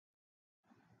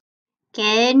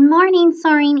Good morning,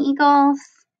 Soaring Eagles.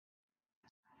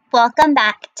 Welcome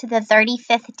back to the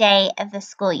 35th day of the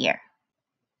school year.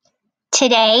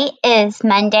 Today is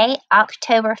Monday,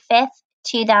 October 5th,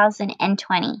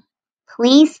 2020.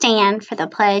 Please stand for the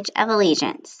Pledge of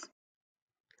Allegiance.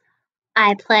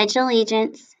 I pledge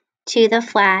allegiance to the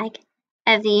flag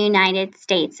of the United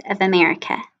States of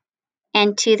America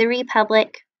and to the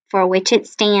republic for which it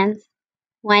stands,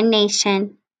 one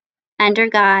nation, under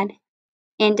God,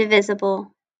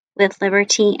 indivisible, with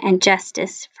liberty and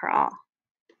justice for all.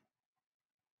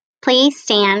 Please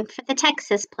stand for the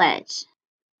Texas Pledge.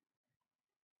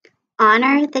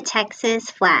 Honor the Texas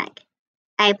flag.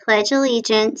 I pledge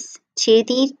allegiance to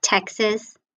the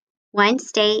Texas, one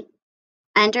state,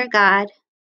 under God,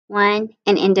 one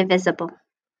and indivisible.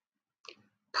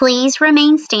 Please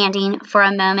remain standing for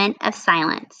a moment of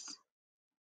silence.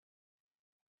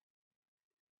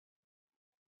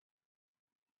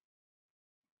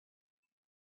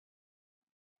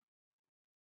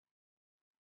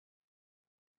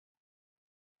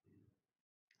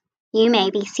 You may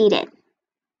be seated.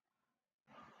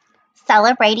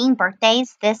 Celebrating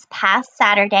birthdays this past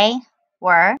Saturday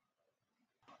were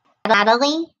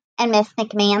Natalie and Miss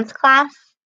McMahon's class,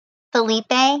 Felipe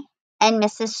and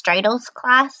Mrs. Stradle's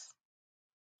class,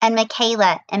 and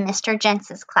Michaela and Mr.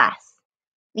 Jentz's class.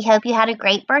 We hope you had a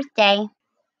great birthday.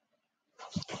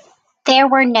 There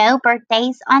were no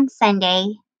birthdays on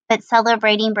Sunday, but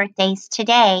celebrating birthdays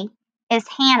today is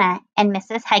Hannah and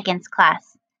Mrs. Huggins' class.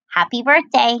 Happy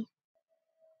birthday!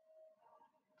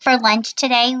 For lunch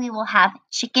today, we will have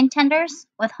chicken tenders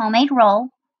with homemade roll,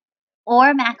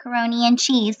 or macaroni and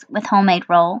cheese with homemade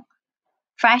roll,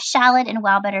 fresh salad and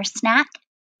well butter snack,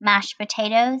 mashed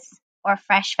potatoes, or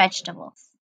fresh vegetables.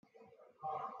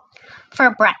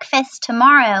 For breakfast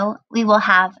tomorrow, we will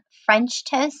have French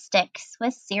toast sticks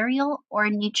with cereal or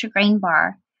Nutri-Grain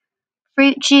bar,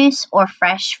 fruit juice, or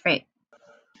fresh fruit.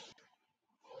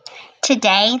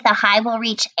 Today, the high will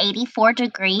reach 84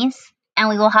 degrees, and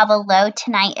we will have a low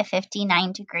tonight of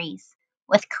 59 degrees,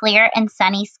 with clear and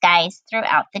sunny skies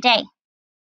throughout the day.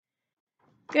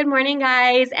 Good morning,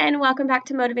 guys, and welcome back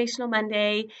to Motivational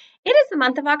Monday. It is the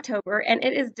month of October, and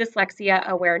it is Dyslexia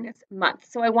Awareness Month.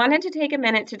 So I wanted to take a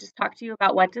minute to just talk to you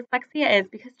about what dyslexia is,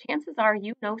 because chances are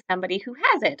you know somebody who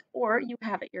has it, or you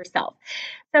have it yourself.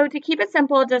 So to keep it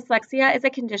simple, dyslexia is a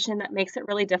condition that makes it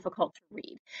really difficult to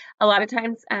read. A lot of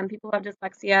times people who have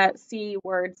dyslexia see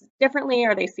words differently,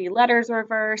 or they see letters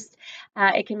reversed.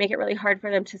 It can make it really hard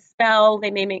for them to spell. They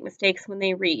may make mistakes when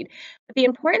they read. But the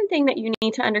important thing that you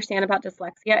need to understand about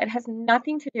dyslexia, it has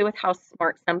nothing to do with how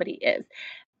smart somebody is.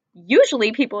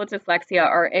 Usually people with dyslexia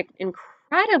are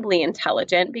incredibly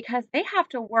intelligent because they have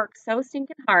to work so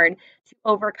stinking hard to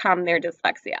overcome their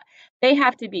dyslexia. They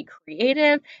have to be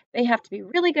creative, they have to be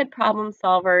really good problem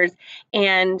solvers,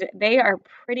 and they are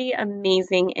pretty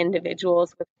amazing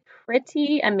individuals with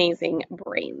pretty amazing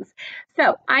brains.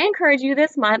 So I encourage you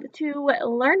this month to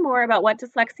learn more about what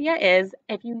dyslexia is.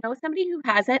 If you know somebody who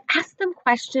has it, ask them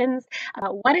questions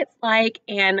about what it's like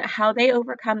and how they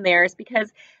overcome theirs,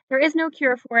 because there is no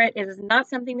cure for it. It is not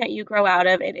something that you grow out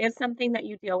of. It is something that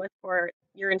you deal with for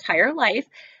your entire life.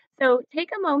 So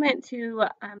take a moment to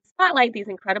spotlight these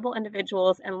incredible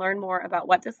individuals and learn more about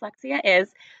what dyslexia is.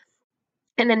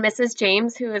 And then Mrs.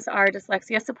 James, who is our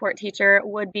dyslexia support teacher,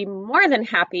 would be more than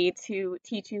happy to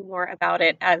teach you more about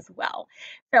it as well.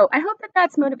 So I hope that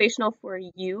that's motivational for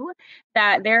you,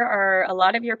 that there are a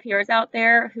lot of your peers out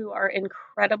there who are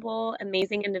incredible,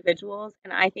 amazing individuals,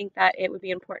 and I think that it would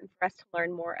be important for us to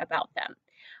learn more about them.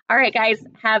 All right, guys,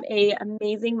 have an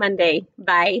amazing Monday.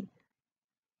 Bye.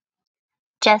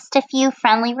 Just a few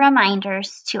friendly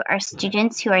reminders to our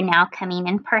students who are now coming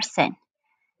in person.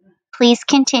 Please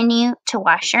continue to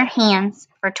wash your hands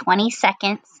for 20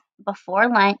 seconds before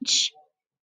lunch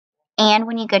and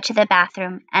when you go to the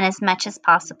bathroom, and as much as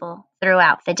possible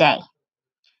throughout the day.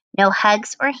 No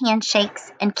hugs or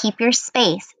handshakes, and keep your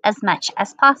space as much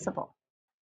as possible.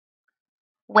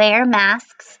 Wear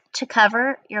masks to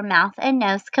cover your mouth and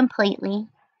nose completely,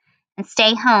 and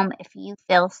stay home if you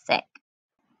feel sick.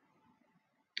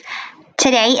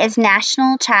 Today is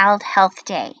National Child Health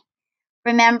Day.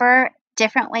 Remember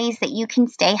different ways that you can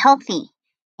stay healthy,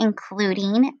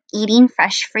 including eating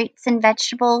fresh fruits and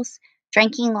vegetables,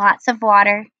 drinking lots of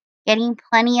water, getting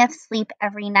plenty of sleep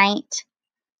every night,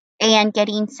 and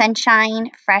getting sunshine,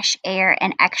 fresh air,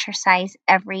 and exercise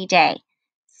every day.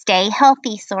 Stay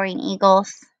healthy, Soaring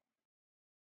Eagles.